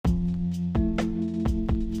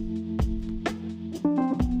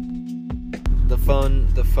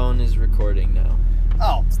phone is recording now.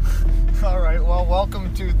 Oh, all right. Well,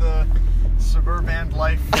 welcome to the SuburBand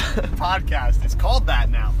Life podcast. It's called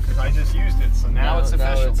that now because I just used it, so now it's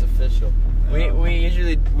official. Now it's official. We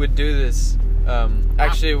usually would do this.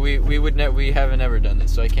 Actually, we haven't ever done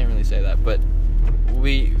this, so I can't really say that. But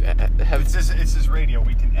we have. It's this radio.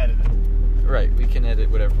 We can edit it. Right. We can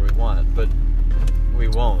edit whatever we want, but we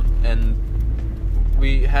won't. And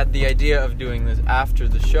we had the idea of doing this after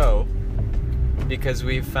the show because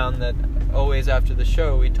we found that always after the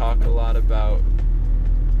show we talk a lot about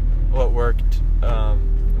what worked,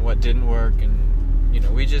 what didn't work, and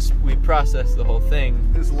we process the whole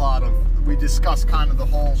thing. There's a lot of we discuss kind of the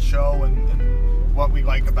whole show and what we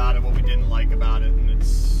like about it, what we didn't like about it, and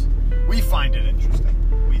we find it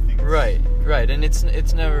interesting. We think right, and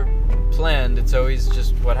it's never planned. It's always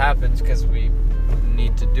just what happens because we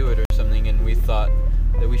need to do it or something, and we thought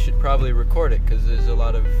that we should probably record it because there's a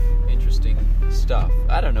lot of interesting stuff.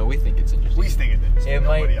 I don't know. We think it's interesting. We think it is. It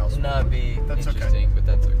Nobody might else not be that's interesting, okay. But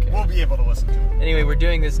that's okay. We'll be able to listen to it. Anyway, we're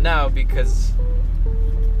doing this now because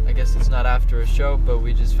I guess it's not after a show, but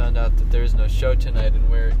we just found out that there is no show tonight, and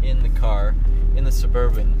we're in the car, in the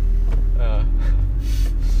Suburban,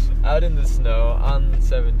 out in the snow on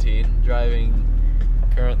 17, driving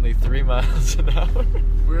currently 3 miles an hour.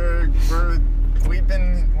 We've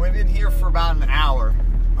been here for about an hour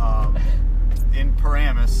in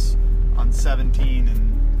Paramus on 17,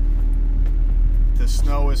 and the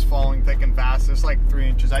snow is falling thick and fast. There's like 3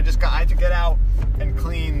 inches. I had to get out and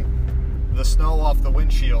clean the snow off the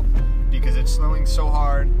windshield because it's snowing so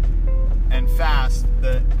hard and fast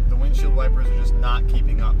that the windshield wipers are just not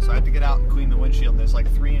keeping up. So I had to get out and clean the windshield. There's like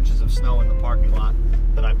 3 inches of snow in the parking lot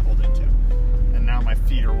that I pulled into, and now my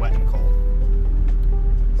feet are wet and cold.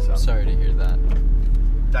 So sorry to hear that.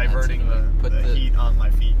 Diverting the heat on my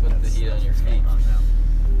feet. Put the heat on your feet.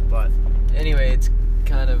 But anyway, it's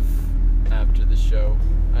kind of after the show.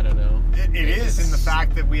 I don't know. It is in the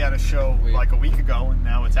fact that we had a show like a week ago, and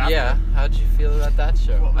now it's after. Yeah. How'd you feel about that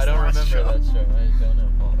show? I don't remember that show. I don't know. I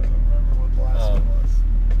don't remember what the last one was.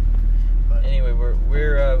 But anyway,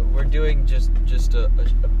 we're doing just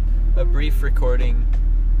a brief recording,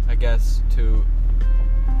 I guess,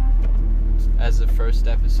 as the first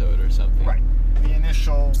episode or something. Right. The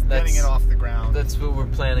initial getting it off the ground. That's what we're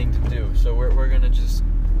planning to do. So we're gonna just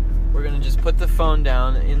put the phone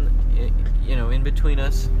down in between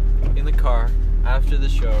us in the car after the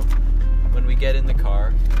show when we get in the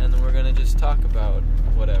car, and then we're gonna just talk about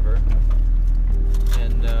whatever,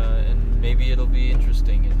 and maybe it'll be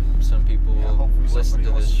interesting, and some people will listen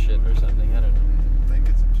to this shit or something. I don't know. I think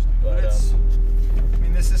it's interesting, but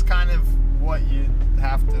this is kind of what you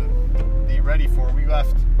have to be ready for. We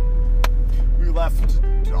left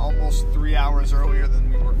almost 3 hours earlier than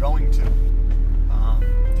we were going to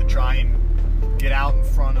try and get out in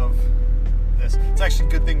front of this. It's actually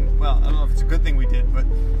a good thing. Well, I don't know if it's a good thing we did, but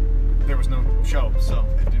there was no show, so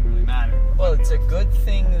it didn't really matter. Well, it's a good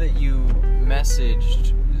thing that you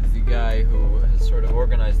messaged the guy who has sort of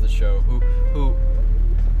organized the show, who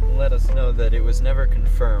let us know that it was never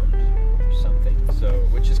confirmed or something. So,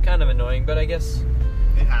 which is kind of annoying, but I guess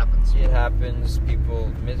it happens. It happens.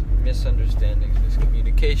 People misunderstandings,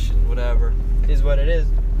 miscommunication, whatever is what it is.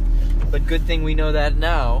 But good thing we know that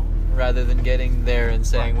now, rather than getting there and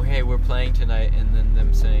saying, well, "Hey, we're playing tonight," and then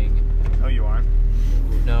them saying, "Oh, you aren't."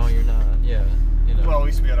 No, you're not. Yeah, Well, at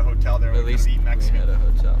least we had a hotel there. At least eat Mexican. We had a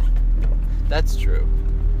hotel. That's true.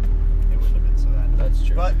 It wouldn't have been so bad. That's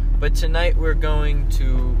true. But tonight we're going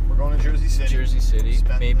to Jersey City.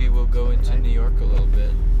 Maybe we'll go into New York a little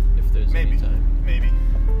bit if there's any time. Maybe,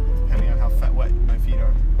 depending on how wet my feet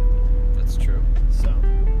are. That's true. So,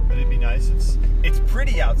 but it'd be nice. It's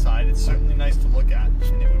pretty outside. It's certainly nice to look at,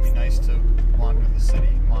 and it would be nice to wander the city,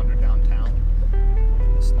 wander downtown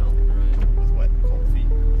in the snow with wet and cold feet.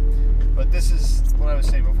 But this is what I was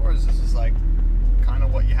saying before. This is like kind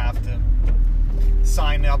of what you have to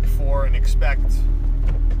sign up for and expect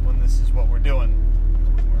when this is what we're doing.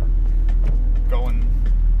 We're going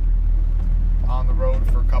on the road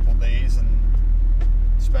for a couple days, and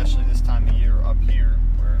especially this time of year up here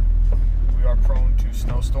where we are prone to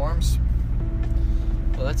snowstorms.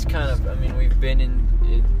 Well, that's kind of, we've been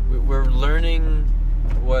we're learning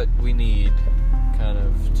what we need kind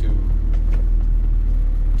of to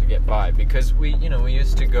get by, because we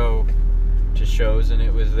used to go to shows and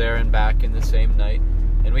it was there and back in the same night,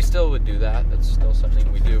 and we still would do that. That's still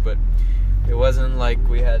something we do, but it wasn't like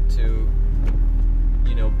we had to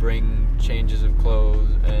bring changes of clothes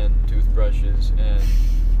and toothbrushes and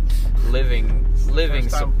living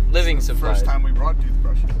supplies. First time we brought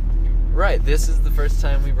toothbrushes. Right, this is the first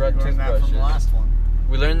time we brought toothbrushes. That from the last one.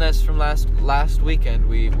 We learned this from last weekend.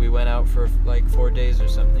 We went out for like 4 days or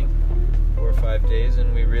something, 4 or 5 days,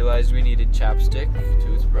 and we realized we needed chapstick,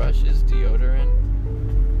 toothbrushes, deodorant,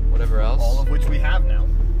 whatever else. All of which we have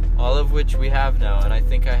now. And I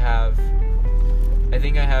think I have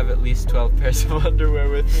at least 12 pairs of underwear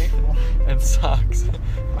with me and socks.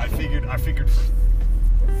 I figured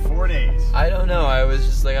 4 days. I don't know. I was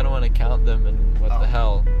just like, I don't want to count them, and what the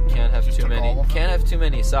hell? Can't have too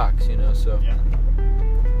many socks, so. Yeah.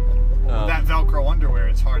 That Velcro underwear,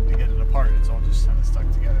 it's hard to get it apart. It's all just kind of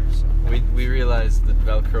stuck together. So. We realized that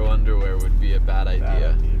Velcro underwear would be a bad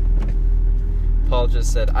idea. Paul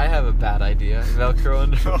just said, I have a bad idea. Velcro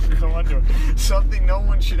underwear. Velcro underwear. Something no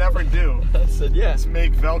one should ever do. I said, yeah. Is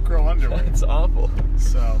make Velcro underwear. It's awful.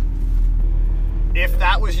 So, if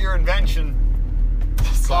that was your invention,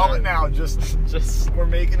 solve it now. Just we're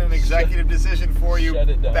making an executive decision for you. Shut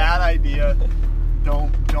it down. Bad idea.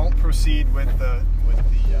 Don't proceed with the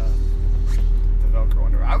Velcro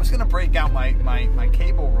underwear. I was gonna break out my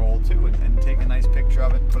cable roll too and take a nice picture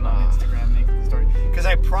of it, put it on Instagram, make the story. Because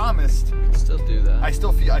I promised. You can still do that. I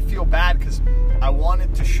feel bad because I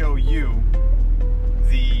wanted to show you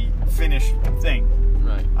the finished thing.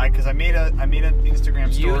 Right. Because I made an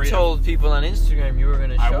Instagram story. You told people on Instagram you were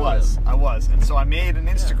gonna show them. I was, and so I made an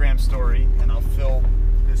Instagram story, and I'll fill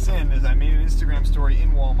this in. As I made an Instagram story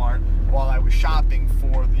in Walmart while I was shopping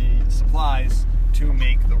for the supplies to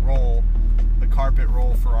make the carpet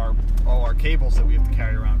roll for all our cables that we have to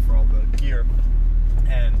carry around for all the gear.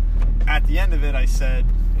 And at the end of it, I said,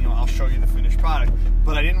 I'll show you the finished product.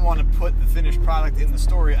 But I didn't want to put the finished product in the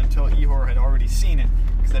story until Ihor had already seen it,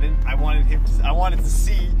 because I wanted to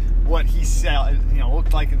see what he said,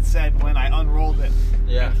 looked like and said when I unrolled it.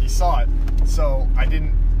 Yeah. And he saw it. So I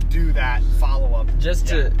didn't do that follow up.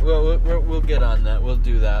 We'll get on that. We'll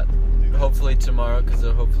do that. Hopefully tomorrow, because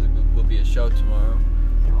hopefully will be a show tomorrow,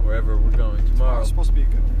 wherever we're going tomorrow. It's supposed to be a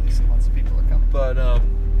good one. They say lots of people are coming. But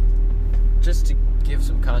just to give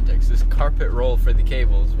some context, this carpet roll for the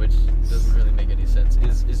cables, which doesn't really make any sense,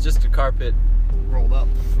 is just a carpet rolled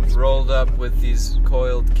up with these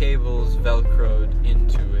coiled cables velcroed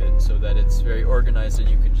into it, so that it's very organized and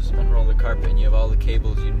you can just unroll the carpet and you have all the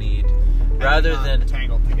cables you need, rather than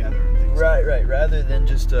tangled together. And things right, rather than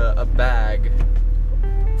just a bag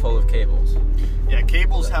full of cables. Yeah,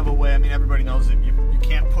 cables have a way. I mean, everybody knows that you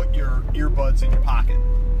can't put your earbuds in your pocket.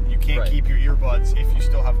 You can't keep your earbuds if you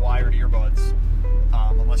still have wired earbuds,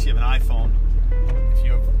 unless you have an iPhone. If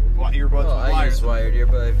you have earbuds with wires, I use wired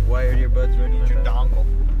earbuds running your dongle.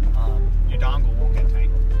 Your dongle won't get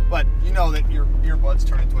tangled. But you know that your earbuds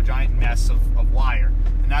turn into a giant mess of wire,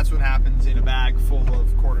 and that's what happens in a bag full of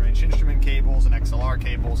 1/4-inch instrument cables and XLR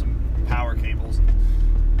cables and power cables. And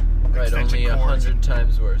right, only 100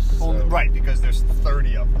 times worse. So. Right, because there's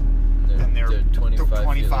 30 of them, and they're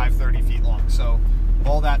 25, 30 feet long. So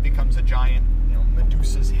all that becomes a giant,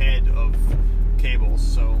 Medusa's head of cables.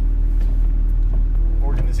 So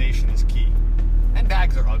organization is key. And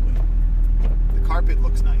bags are ugly. The carpet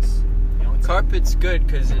looks nice. Carpet's good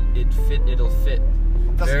because it'll fit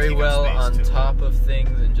very well on top of things,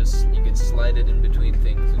 and just you can slide it in between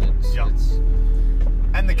things, and it's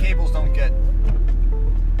and the cables don't get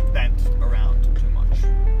bent around too much,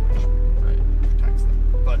 which protects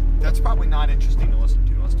them. But that's probably not interesting to listen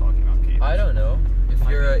to us talking about cables. I don't know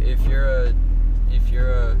if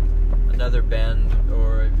you're another band,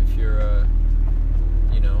 or if you're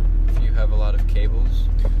if you have a lot of cables.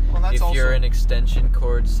 Well, that's if you're an extension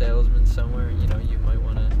cord salesman somewhere, you might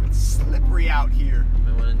want to. It's slippery out here. You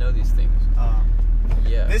might want to know these things.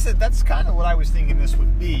 Yeah. That's kind of what I was thinking this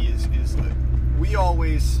would be. Is that we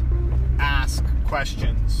always ask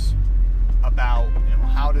questions about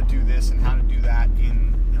how to do this and how to do that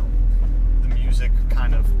in the music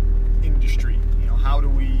kind of industry. How do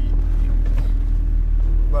we,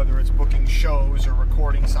 whether it's booking shows or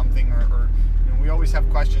recording something, or we always have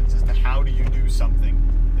questions as to how do you do something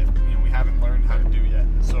that we haven't learned how to do yet.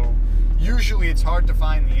 So usually it's hard to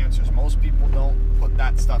find the answers. Most people don't put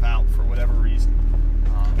that stuff out for whatever reason.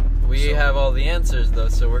 We have all the answers though,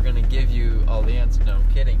 so we're gonna give you all the answers. No, I'm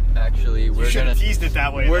kidding. Actually, we're gonna teased it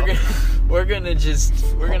that way. We're gonna just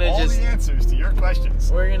the answers to your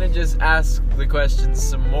questions. We're gonna just ask the questions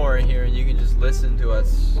some more here, and you can just listen to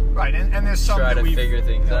us. Right, and there's some try that to figure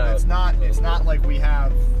things out. It's not like we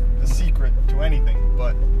have the secret to anything,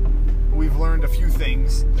 but we've learned a few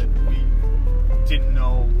things that we didn't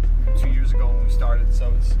know 2 years ago when we started.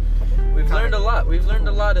 So we've learned a lot. We've learned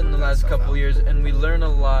a lot in the last couple years, and we learn a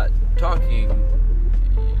lot talking.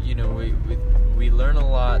 We learn a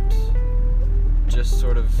lot just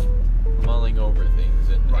sort of mulling over things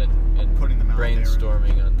and putting them out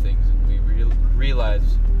brainstorming on things, and we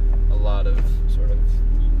realize a lot of sort of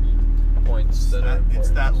points that are important. It's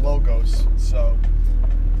that logos. So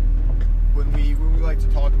when we like to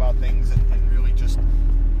talk about things and really just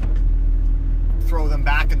throw them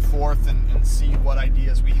back and forth and see what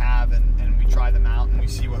ideas we have and we try them out and we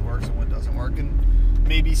see what works and what doesn't work, and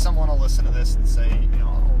maybe someone will listen to this and say, you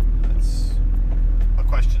know, oh, that's a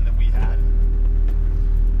question that we had.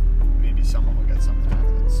 Maybe someone will get something out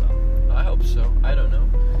of it. So I hope so. I don't know.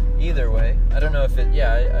 Either way, I don't know if it.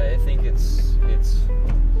 Yeah, I think it's.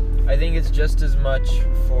 I think it's just as much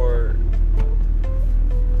for.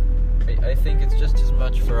 I think it's just as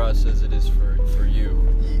much for us as it is for you.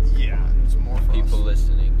 Yeah, it's more for people us.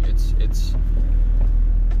 Listening. It's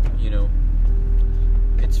you know,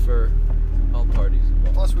 it's for all parties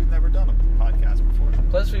involved. Plus, we've never done a podcast before.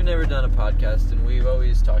 Plus, we've never done a podcast, and we've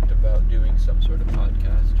always talked about doing some sort of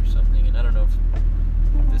podcast or something. And I don't know if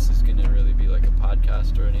this is gonna really be like a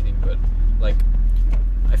podcast or anything, but like,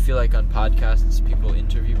 I feel like on podcasts, people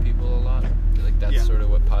interview people a lot. I feel like that's sort of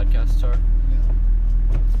what podcasts are.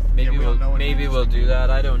 Maybe we'll do that.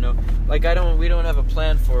 I don't know. Like we don't have a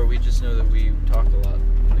plan for it. We just know that we talk a lot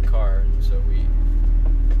in the car, and so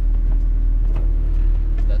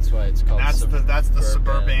that's why it's called. That's the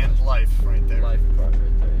SuburBand life right there. Life part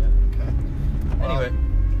right there. Yeah. Okay. Anyway,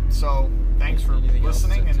 so thanks for anything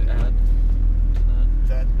listening. else to add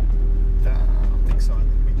to that? I don't think so. I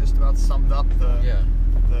think we just about summed up the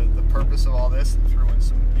purpose of all this and threw in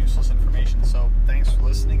some useless information. So thanks for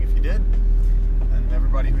listening if you did. And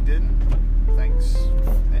everybody who didn't, thanks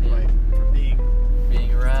anyway for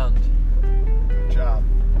being around. Good job.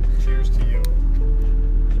 Cheers to you.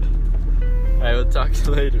 I will talk to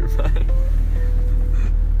you later. Bye.